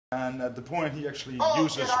And at the point he actually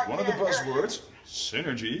uses one of the buzzwords,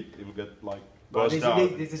 synergy, it will get like buzzed basically,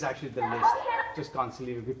 out. this is actually the list, just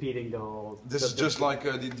constantly repeating the whole... This is just like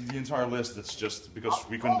the entire list. It's just because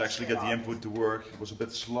we couldn't actually get the input to work. It was a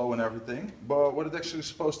bit slow and everything. But what it actually is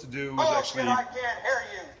supposed to do is actually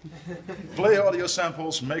play audio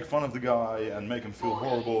samples, make fun of the guy, and make him feel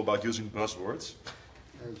horrible about using buzzwords.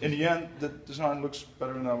 In the end, the design looks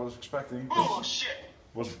better than I was expecting. Bullshit!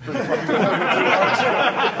 Was pretty fucking good.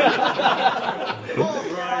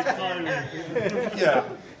 Yeah,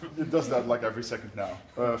 it does that like every second now.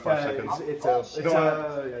 5 seconds.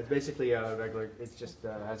 It's basically a regular. It's just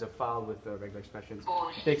has a file with regular expressions.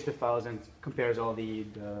 It takes the files and compares all the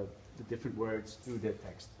different words to the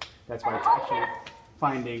text. That's why it's actually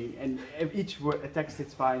finding, and each word, a text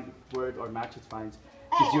it's find word or match it finds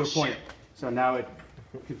gives you a point. So now it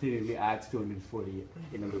continually adds 240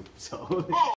 in a loop. So.